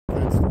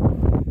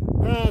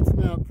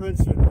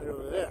Princeton right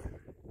over there.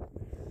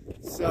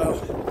 So,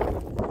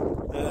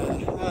 I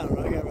don't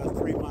know, I got about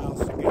 3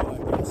 miles to go, I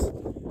guess.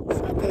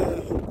 It's not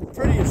the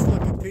prettiest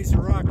looking piece of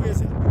rock, is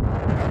it?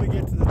 Let me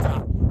get to the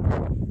top.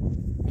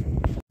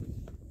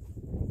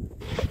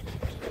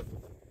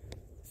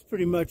 It's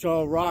pretty much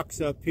all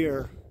rocks up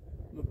here.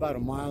 I'm about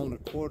 1.25 miles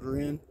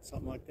in,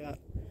 something like that.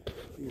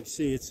 You can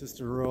see it's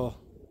just a real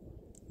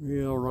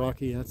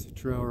rocky. That's a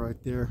trail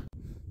right there.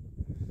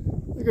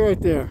 Look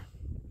right there.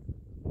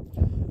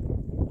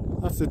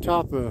 That's the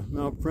top of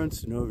Mount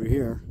Princeton over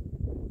here.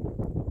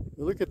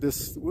 Look at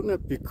this. Wouldn't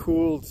it be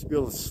cool to be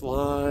able to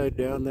slide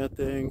down that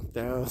thing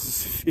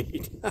 1,000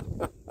 feet? I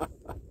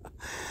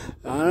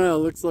don't know.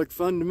 It looks like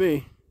fun to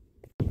me.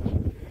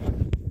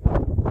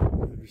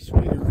 Maybe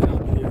swing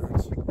around here.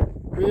 It's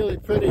really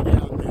pretty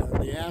down there.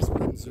 The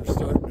aspens are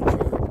starting to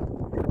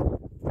turn.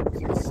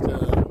 Just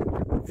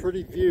a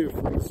pretty view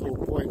from this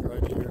little point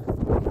right here.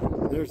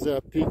 There's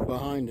that peak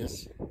behind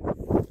us.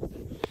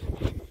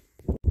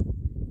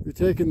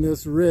 We're taking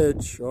this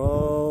ridge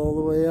all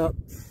the way up,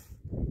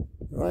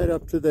 right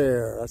up to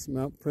there. That's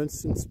Mount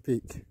Princeton's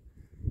peak.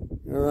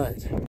 All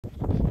right.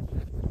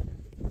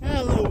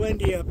 A little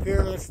windy up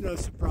here, that's no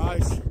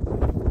surprise.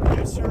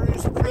 It sure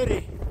is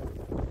pretty.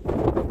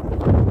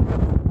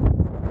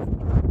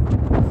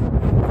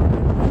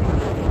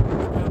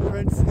 Mount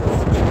Princeton's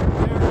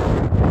right there.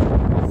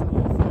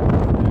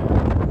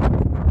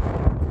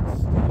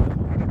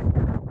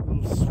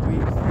 Little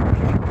sweet.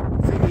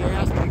 See the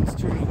aspens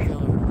turning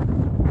color.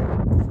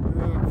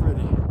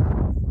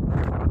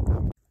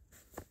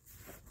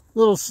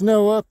 Little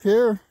snow up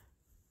here.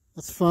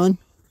 That's fun.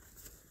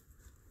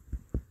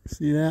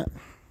 See that?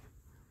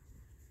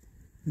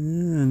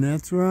 And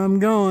that's where I'm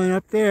going,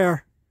 up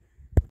there.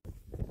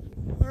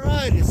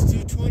 Alright, it's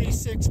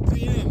 2:26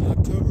 p.m.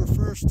 October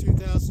 1st,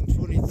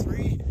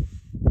 2023.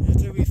 It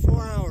took me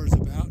 4 hours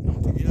about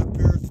to get up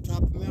here at the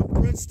top of Mount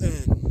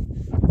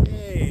Princeton.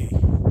 Yay!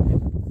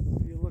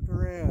 If you look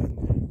around.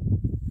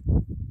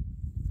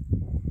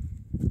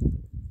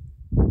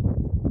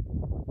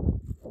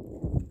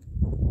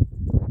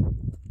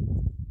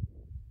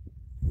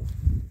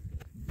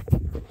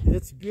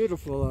 It's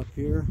beautiful up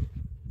here.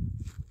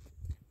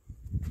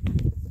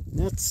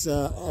 That's,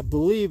 I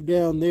believe,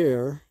 down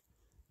there.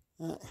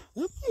 That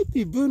might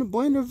be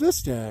Buena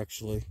Vista,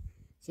 actually.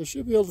 So I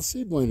should be able to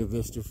see Buena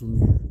Vista from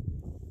here.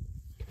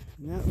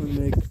 And that would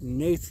make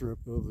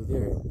Nathrop over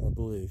there, I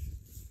believe.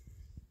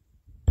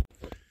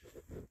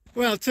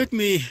 Well, it took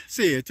me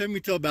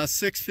till about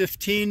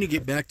 6:15 to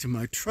get back to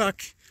my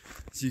truck,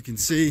 as you can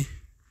see.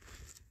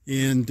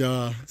 And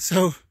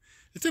so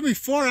it took me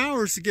 4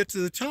 hours to get to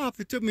the top.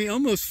 It took me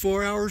almost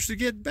 4 hours to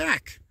get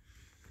back.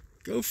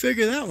 Go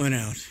figure that one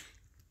out.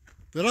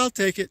 But I'll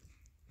take it.